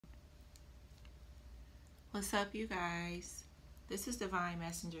What's up, you guys? This is Divine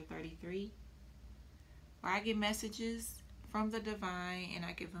Messenger 33, where I get messages from the divine and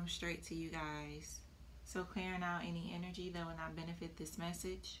I give them straight to you guys. So clearing out any energy that will not benefit this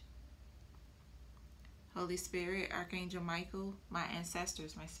message. Holy Spirit, Archangel Michael, my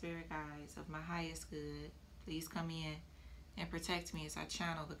ancestors, my spirit guides of my highest good, please come in and protect me as I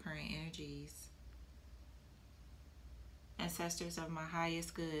channel the current energies. Ancestors of my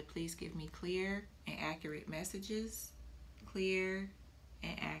highest good, please give me clear and accurate messages. Clear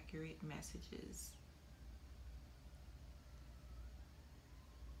and accurate messages.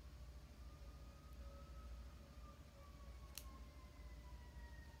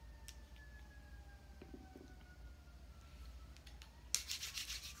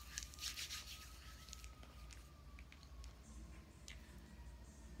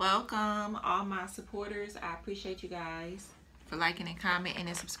 Welcome, all my supporters. I appreciate you guys for liking and commenting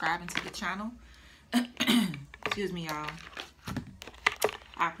and subscribing to the channel. Excuse me, y'all.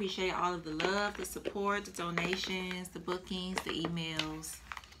 I appreciate all of the love, the support, the donations, the bookings, the emails,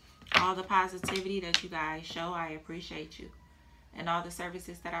 all the positivity that you guys show. I appreciate you. And all the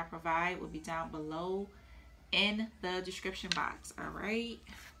services that I provide will be down below in the description box. All right.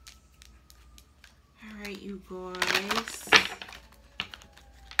 All right, you guys.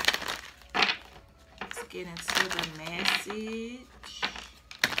 Get into the message.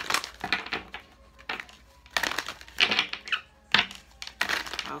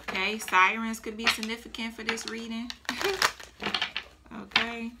 Okay, sirens could be significant for this reading.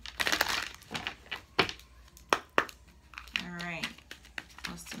 Okay. All right.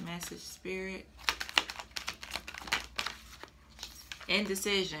 What's the message, Spirit?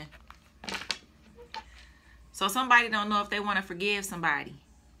 Indecision. So somebody don't know if they want to forgive somebody.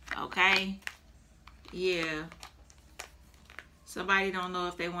 Okay. Yeah. Somebody don't know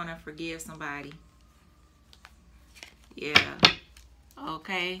if they want to forgive somebody. Yeah.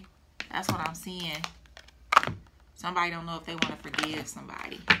 Okay. That's what I'm seeing. Somebody don't know if they want to forgive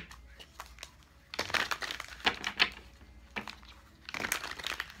somebody.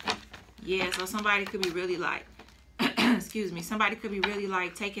 Yeah, so somebody could be really like, excuse me, somebody could be really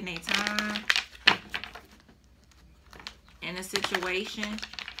like taking their time in a situation.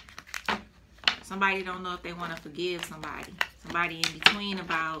 Somebody don't know if they want to forgive somebody. Somebody in between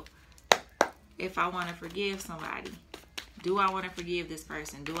about if I want to forgive somebody. Do I want to forgive this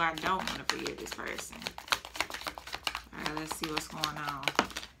person? Do I don't want to forgive this person? All right, let's see what's going on.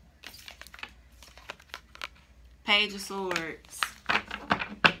 Page of Swords.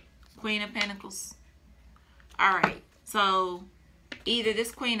 Queen of Pentacles. All right, so either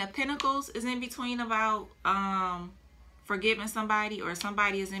this Queen of Pentacles is in between about forgiving somebody, or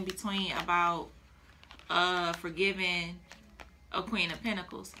somebody is in between about forgiving a Queen of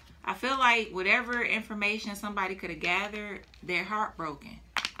Pentacles. I feel like whatever information somebody could have gathered, they're heartbroken.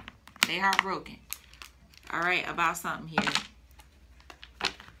 They're heartbroken. All right, about something here.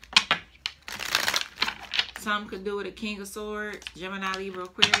 Some could do with a King of Swords, Gemini, Libra,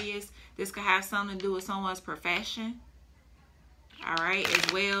 Aquarius. This could have something to do with someone's profession. All right,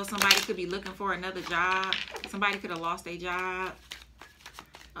 as well, somebody could be looking for another job. Somebody could have lost their job.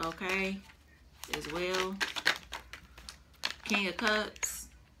 Okay, as well. King of Cups.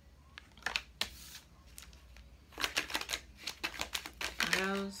 What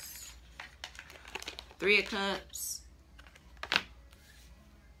else? Three of Cups.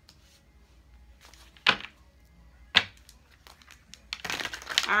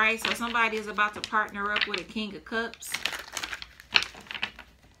 All right, so somebody is about to partner up with a King of Cups.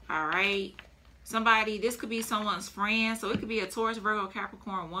 All right. Somebody, this could be someone's friend. So it could be a Taurus, Virgo,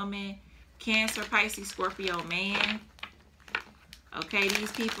 Capricorn woman, Cancer, Pisces, Scorpio man. Okay,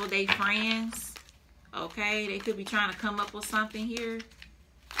 these people, they friends. Okay, they could be trying to come up with something here.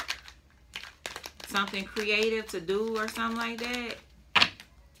 Something creative to do or something like that.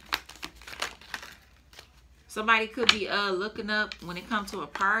 Somebody could be looking up when it comes to a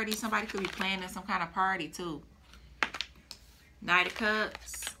party. Somebody could be planning some kind of party too. Knight of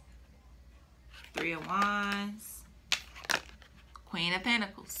Cups. Three of Wands. Queen of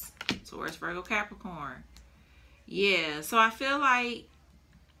Pentacles. Taurus, Virgo, Capricorn. Yeah, so I feel like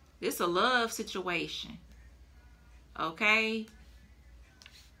this is a love situation. Okay?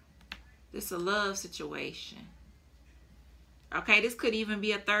 This is a love situation. Okay, this could even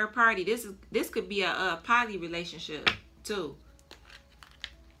be a third party. This could be a poly relationship too.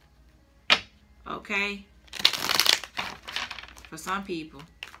 Okay? For some people.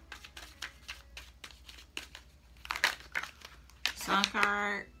 Sun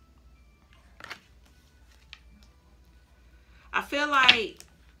card. I feel like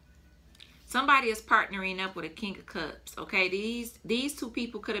Somebody is partnering up with a King of Cups. Okay, these two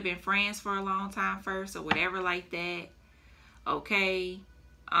people could have been friends for a long time first or whatever like that. Okay.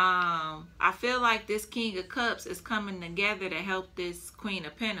 I feel like this King of Cups is coming together to help this Queen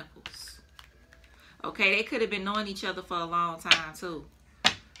of Pentacles. Okay, they could have been knowing each other for a long time too.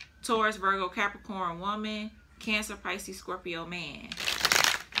 Taurus, Virgo, Capricorn woman, Cancer, Pisces, Scorpio man.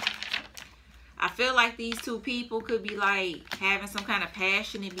 I feel like these two people could be like having some kind of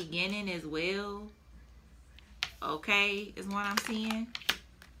passionate beginning as well. Okay, is what I'm seeing.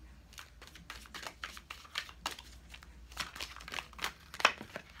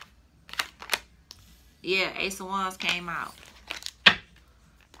 Yeah, Ace of Wands came out.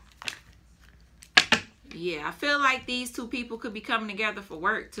 Yeah, I feel like these two people could be coming together for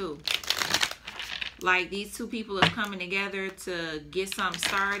work too. Like these two people are coming together to get something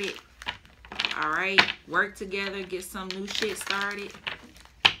started. All right, work together, get some new shit started.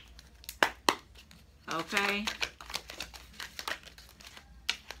 Okay.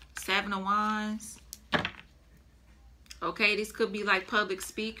 Seven of Wands. Okay, this could be like public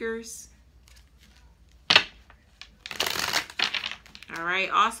speakers. All right.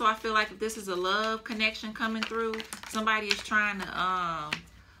 Also, I feel like if this is a love connection coming through, somebody is trying to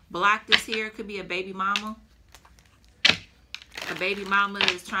block this here. It could be a baby mama. A baby mama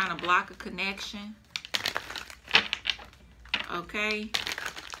is trying to block a connection. Okay.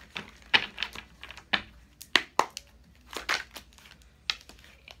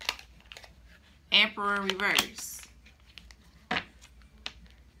 Emperor in reverse.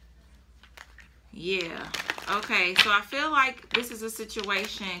 Yeah. Okay, so I feel like this is a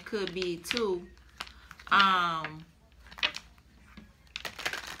situation, could be too.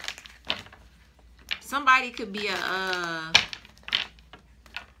 Somebody could be a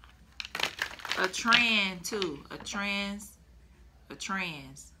trans too. A trans.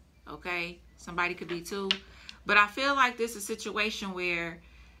 Okay, somebody could be too. But I feel like this is a situation where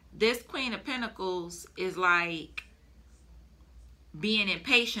this Queen of Pentacles is like being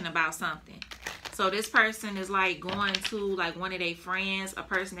impatient about something. So this person is like going to like one of their friends, a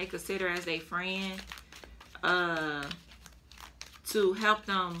person they consider as their friend, to help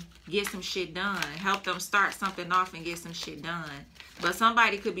them get some shit done. Help them start something off and get some shit done. But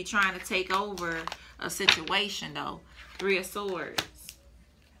somebody could be trying to take over a situation though. Three of Swords.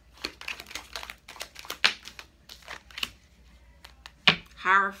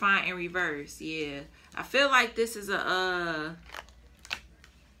 Hierophant in reverse. Yeah. I feel like this is a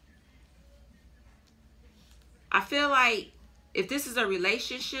I feel like if this is a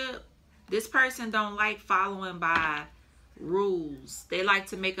relationship, this person don't like following by rules. They like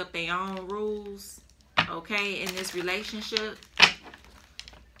to make up their own rules, okay, in this relationship.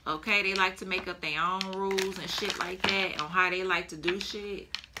 Okay, they like to make up their own rules and shit like that on how they like to do shit.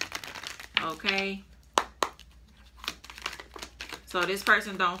 Okay. So this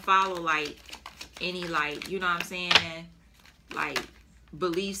person don't follow like any like, you know what I'm saying, like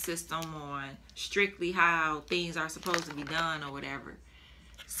belief system on strictly how things are supposed to be done or whatever.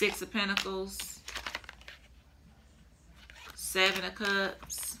 Six of Pentacles. Seven of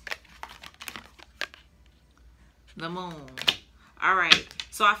Cups. The Moon. All right.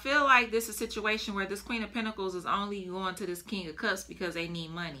 So I feel like this is a situation where this Queen of Pentacles is only going to this King of Cups because they need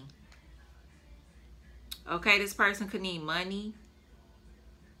money. Okay, this person could need money.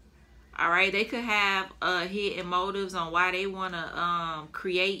 All right, they could have hidden motives on why they want to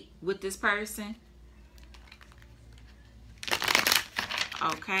create with this person.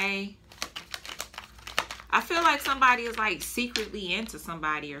 Okay. I feel like somebody is like secretly into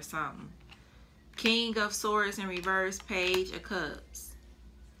somebody or something. King of Swords in reverse, Page of Cups.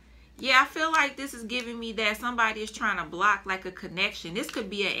 Yeah, I feel like this is giving me that somebody is trying to block like a connection. This could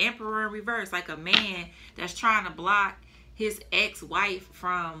be an Emperor in reverse, like a man that's trying to block his ex-wife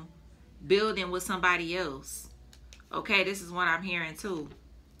from building with somebody else. Okay, this is what I'm hearing too.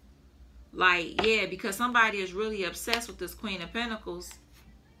 Like, yeah, because somebody is really obsessed with this Queen of Pentacles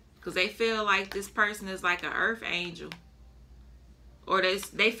because they feel like this person is like an earth angel. Or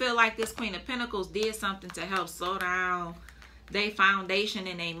they feel like this Queen of Pentacles did something to help slow down their foundation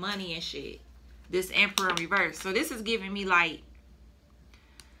and their money and shit. This Emperor in reverse. So this is giving me like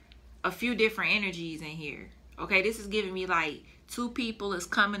a few different energies in here. Okay, this is giving me like two people is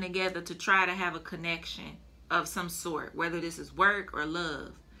coming together to try to have a connection of some sort, whether this is work or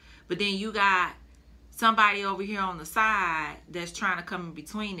love. But then you got somebody over here on the side that's trying to come in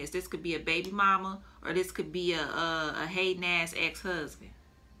between this. This could be a baby mama, or this could be a hating ass ex-husband.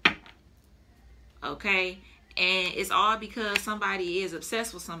 Okay, and it's all because somebody is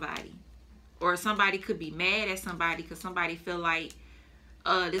obsessed with somebody, or somebody could be mad at somebody because somebody feel like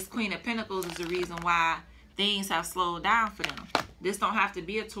this Queen of Pentacles is the reason why things have slowed down for them. This don't have to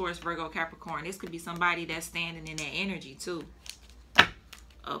be a Taurus, Virgo, Capricorn. This could be somebody that's standing in that energy too.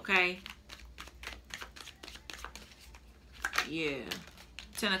 Okay. Yeah.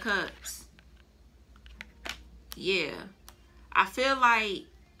 10 of Cups. Yeah. I feel like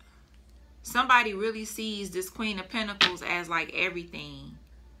somebody really sees this Queen of Pentacles as like everything.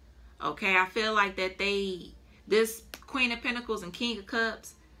 Okay. I feel like that this Queen of Pentacles and King of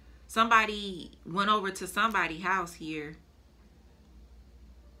Cups, somebody went over to somebody's house here.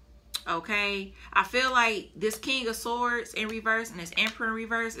 Okay. I feel like this King of Swords in reverse and this Emperor in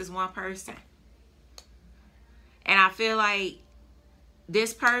reverse is one person. And I feel like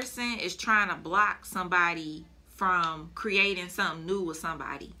this person is trying to block somebody from creating something new with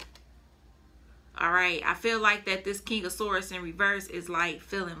somebody. All right. I feel like that this King of Swords in reverse is like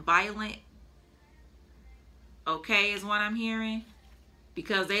feeling violent. Okay, is what I'm hearing.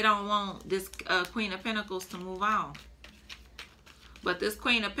 Because they don't want this Queen of Pentacles to move on. But this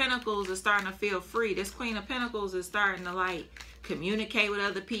Queen of Pentacles is starting to feel free. This Queen of Pentacles is starting to like communicate with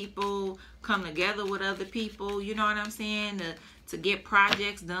other people, come together with other people, you know what I'm saying? To get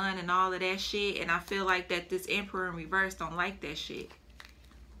projects done and all of that shit. And I feel like that this Emperor in reverse don't like that shit.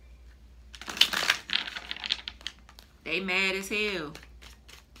 They mad as hell.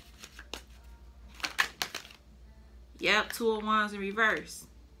 Yep, 2 of Wands in reverse.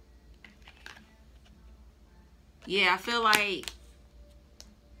 Yeah, I feel like,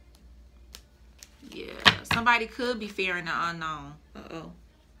 yeah, somebody could be fearing the unknown. Uh-oh.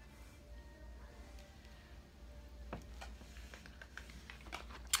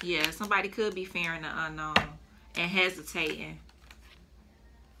 Yeah, somebody could be fearing the unknown and hesitating.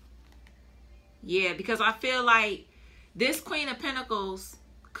 Yeah, because I feel like this Queen of Pentacles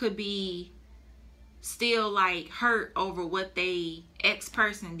could be still like hurt over what they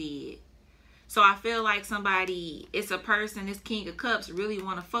ex-person did. So I feel like somebody, it's a person, this King of Cups really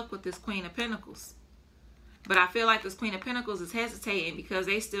want to fuck with this Queen of Pentacles. But I feel like this Queen of Pentacles is hesitating because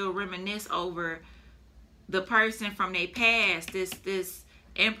they still reminisce over the person from their past, this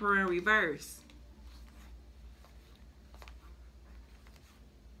Emperor in reverse.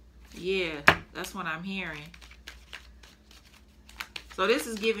 Yeah, that's what I'm hearing. So this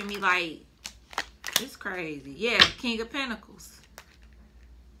is giving me like, it's crazy. Yeah, King of Pentacles.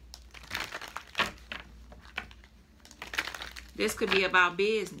 This could be about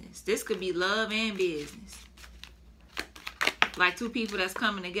business. This could be love and business. Like 2 people that's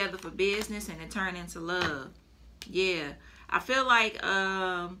coming together for business and it turn into love. Yeah. I feel like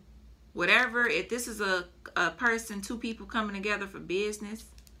whatever, if this is a person, 2 people coming together for business,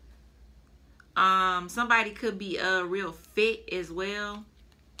 somebody could be a real fit as well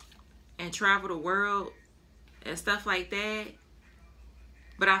and travel the world and stuff like that.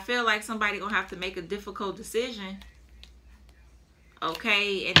 But I feel like somebody gonna have to make a difficult decision,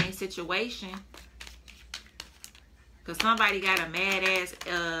 okay, in a situation. Because somebody got a mad ass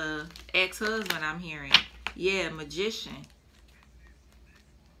ex-husband, I'm hearing. Yeah, Magician.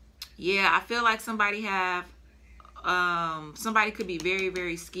 Yeah, I feel like somebody have, somebody could be very,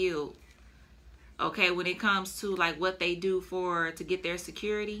 very skilled, okay, when it comes to like what they do to get their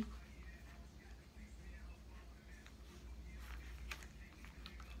security.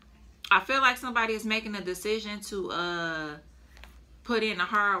 I feel like somebody is making a decision to put in the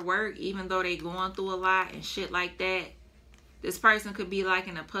hard work even though they going through a lot and shit like that. This person could be like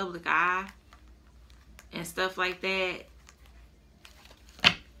in the public eye and stuff like that.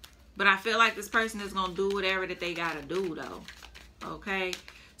 But I feel like this person is going to do whatever that they got to do though. Okay.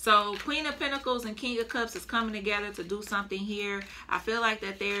 So Queen of Pentacles and King of Cups is coming together to do something here. I feel like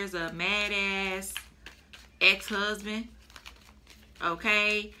that there's a mad ass ex-husband.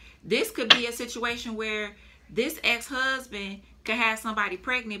 Okay. This could be a situation where this ex-husband could have somebody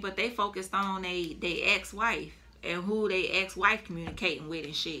pregnant, but they focused on they ex-wife and who they ex-wife communicating with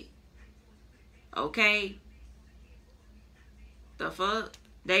and shit. Okay? The fuck?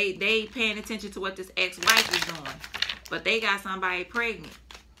 They paying attention to what this ex-wife is doing, but they got somebody pregnant.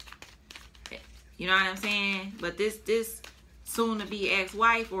 You know what I'm saying? But this soon-to-be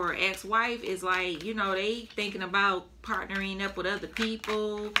ex-wife or ex-wife is like, you know, they thinking about partnering up with other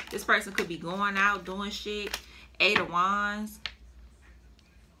people. This person could be going out doing shit. 8 of Wands.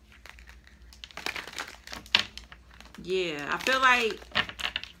 Yeah, I feel like,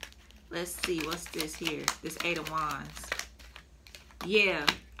 let's see, what's this here? This 8 of Wands. Yeah,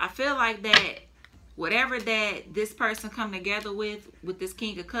 I feel like that whatever that this person come together with this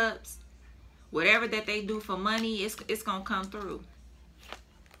King of Cups, whatever that they do for money, it's gonna come through.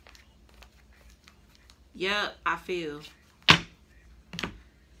 Yep, I feel.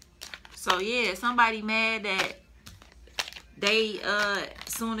 So yeah, somebody mad that they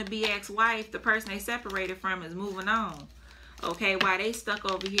soon to be ex-wife, the person they separated from, is moving on. Okay, while they stuck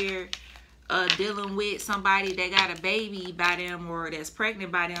over here dealing with somebody that got a baby by them or that's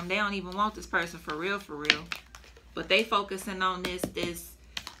pregnant by them. They don't even want this person for real, but they focusing on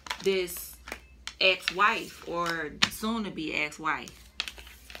this ex-wife or soon to be ex-wife.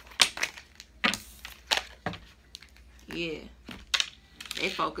 Yeah, they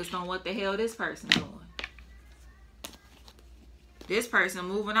focused on what the hell this person doing. This person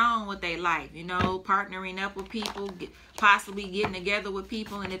moving on with their life, you know, partnering up with people, possibly getting together with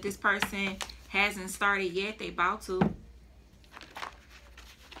people. And if this person hasn't started yet, they about to.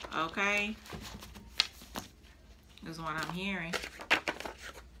 Okay. That's what I'm hearing.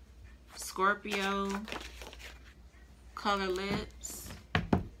 Scorpio. Color lips.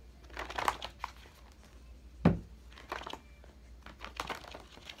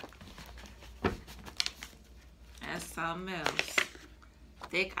 That's something else.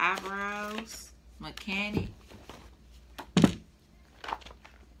 Thick eyebrows, mechanic,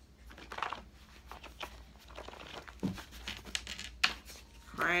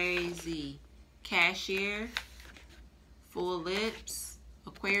 crazy, cashier, full lips,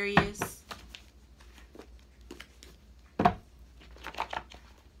 Aquarius,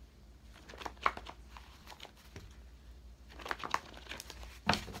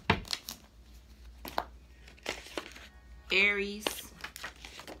 Aries,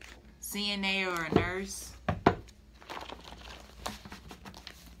 CNA or a nurse,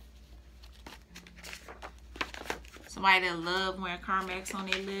 somebody that love wearing Karmics on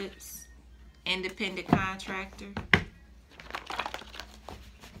their lips, independent contractor,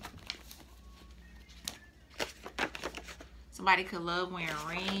 somebody could love wearing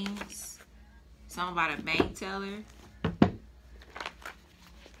rings, something about a bank teller,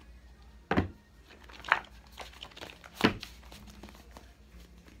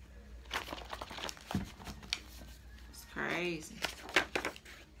 crazy.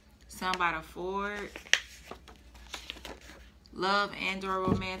 Something about a Ford. Love and or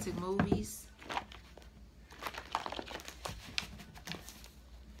romantic movies.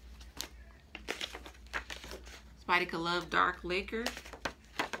 Somebody could love dark liquor.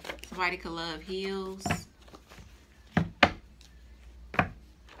 Somebody could love heels.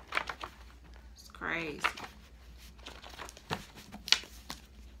 It's crazy.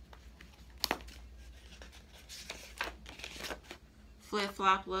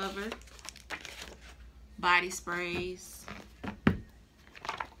 Flip-flop lover, body sprays,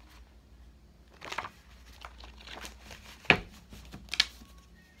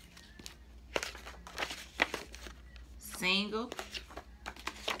 single,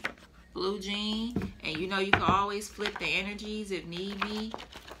 blue jean, and you know you can always flip the energies if need be,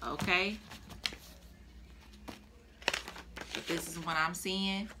 okay? But this is what I'm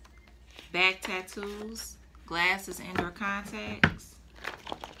seeing. Back tattoos, glasses, indoor contacts.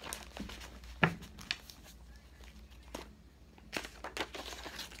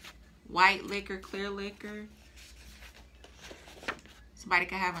 White liquor, clear liquor. Somebody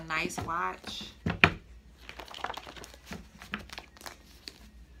could have a nice watch.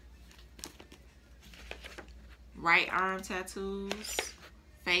 Right arm tattoos.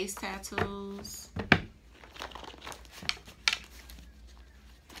 Face tattoos.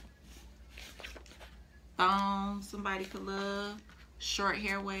 Thongs, somebody could love. Short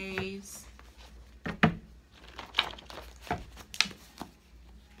hair waves.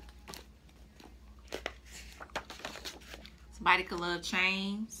 Somebody could love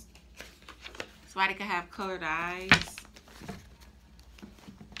chains. Somebody could have colored eyes.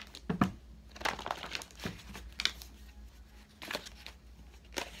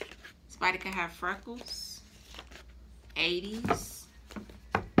 Somebody could have freckles. 80s.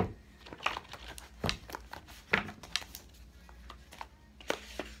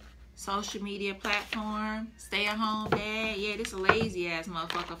 Social media platform. Stay at home dad. Yeah, this a lazy ass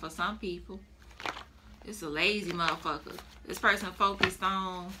motherfucker for some people. This a lazy motherfucker. This person focused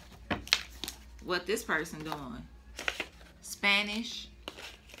on what this person doing. Spanish.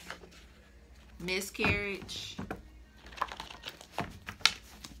 Miscarriage.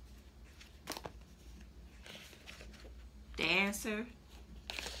 Dancer.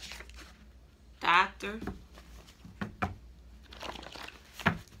 Doctor.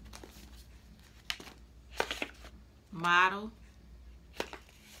 Model.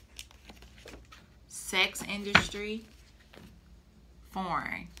 Sex industry.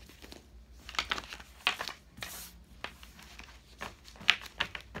 Foreign.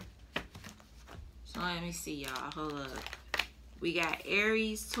 So let me see y'all. Hold up. We got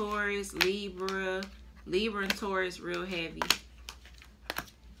Aries, Taurus, Libra. Libra and Taurus real heavy.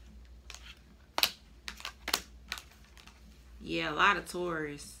 Yeah, a lot of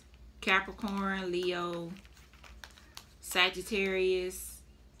Taurus. Capricorn, Leo, Sagittarius,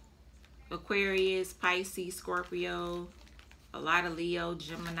 Aquarius, Pisces, Scorpio. A lot of Leo,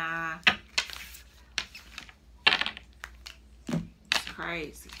 Gemini. It's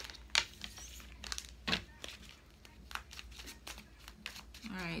crazy.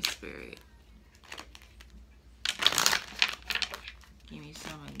 Alright, Spirit. Give me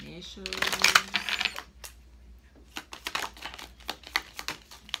some initials.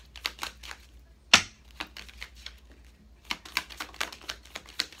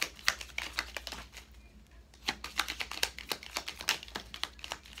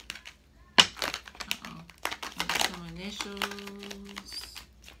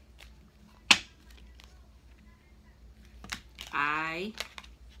 I,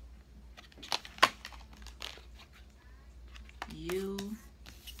 you,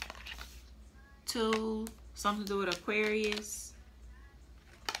 2, something to do with Aquarius,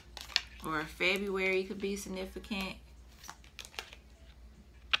 or February could be significant.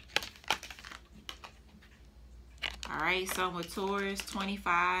 All right, something with Taurus,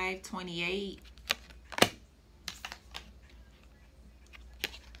 25, 28.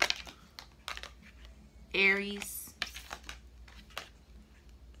 Aries.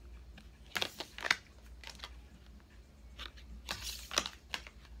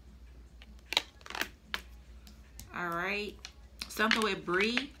 All right. Something with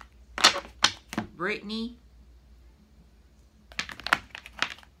Brittany.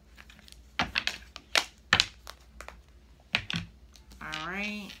 All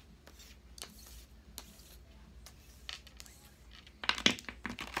right.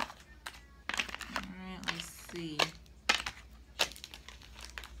 See,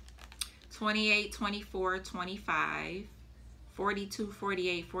 28, 24, 25, 42,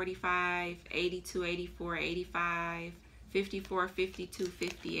 48, 45, 82, 84, 85, 54, 52,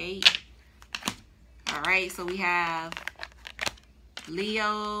 58. All right, so we have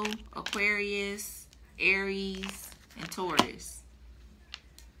Leo, Aquarius, Aries, and Taurus.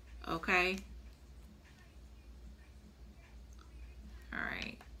 Okay. All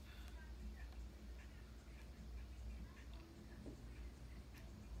right.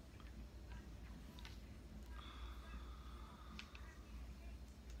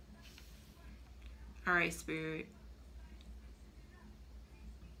 All right, Spirit.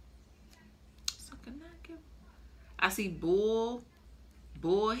 I see bull-headed.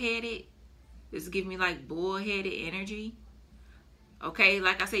 This give me like bull-headed energy. Okay,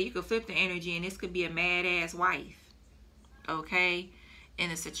 like I said, you could flip the energy and this could be a mad-ass wife. Okay,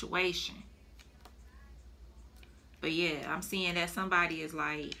 in a situation. But yeah, I'm seeing that somebody is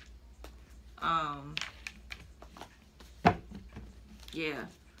like, yeah,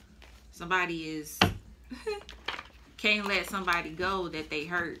 somebody is can't let somebody go that they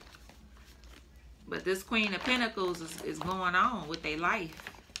hurt. But this Queen of Pentacles is going on with their life.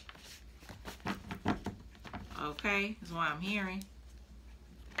 Okay, that's what I'm hearing.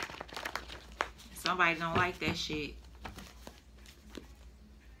 Somebody don't like that shit.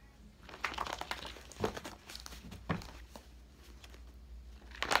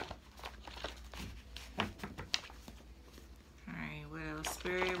 Alright, what else,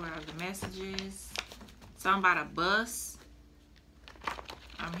 Spirit? What are the messages? Something about a bus.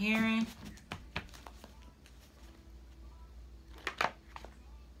 I'm hearing.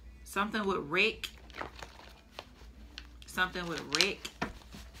 Something with Rick. Something with Rick.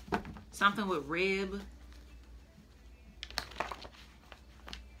 Something with Rib.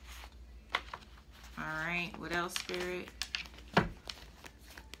 Alright, what else, Spirit?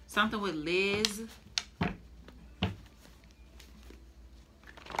 Something with Liz.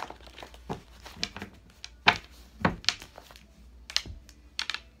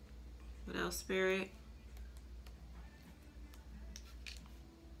 What else, Spirit?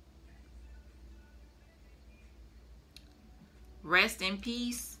 Rest in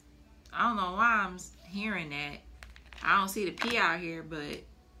peace. I don't know why I'm hearing that. I don't see the P out here, but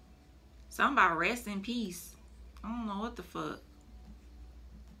something about rest in peace. I don't know what the fuck.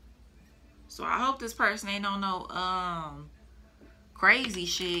 So I hope this person ain't on no crazy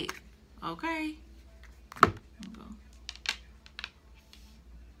shit. Okay.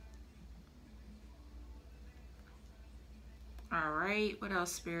 All right. What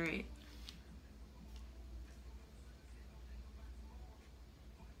else, Spirit?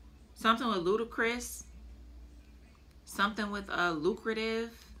 Something with ludicrous. Something with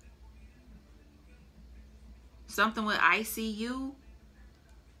lucrative. Something with ICU.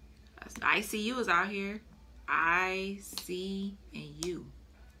 ICU is out here. I, C, and U.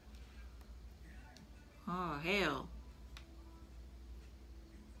 Oh, hell.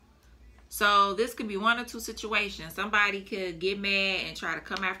 So this could be one or two situations. Somebody could get mad and try to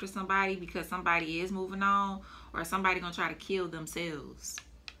come after somebody because somebody is moving on, or somebody gonna try to kill themselves.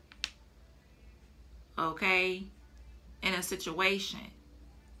 Okay? In a situation.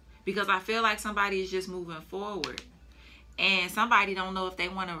 Because I feel like somebody is just moving forward. And somebody don't know if they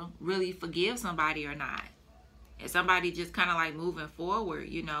want to really forgive somebody or not. And somebody just kind of like moving forward,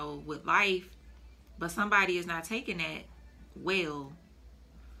 you know, with life. But somebody is not taking that well.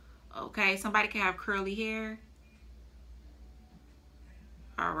 Okay, somebody can have curly hair.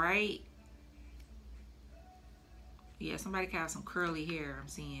 All right. Yeah, somebody can have some curly hair, I'm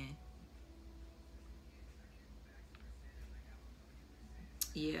seeing.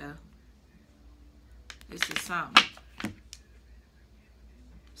 Yeah. This is something.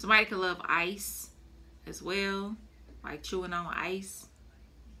 Somebody could love ice as well. Like chewing on ice.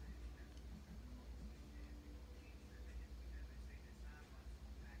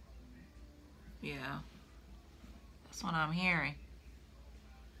 Yeah. That's what I'm hearing.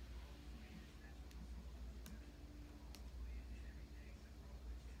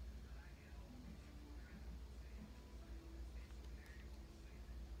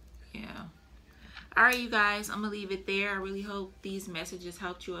 Yeah. All right, you guys, I'm going to leave it there. I really hope these messages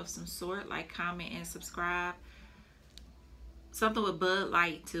helped you of some sort. Like, comment, and subscribe. Something with Bud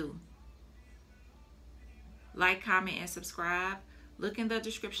Light, too. Like, comment, and subscribe. Look in the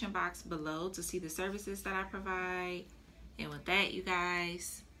description box below to see the services that I provide. And with that, you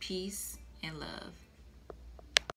guys, peace and love.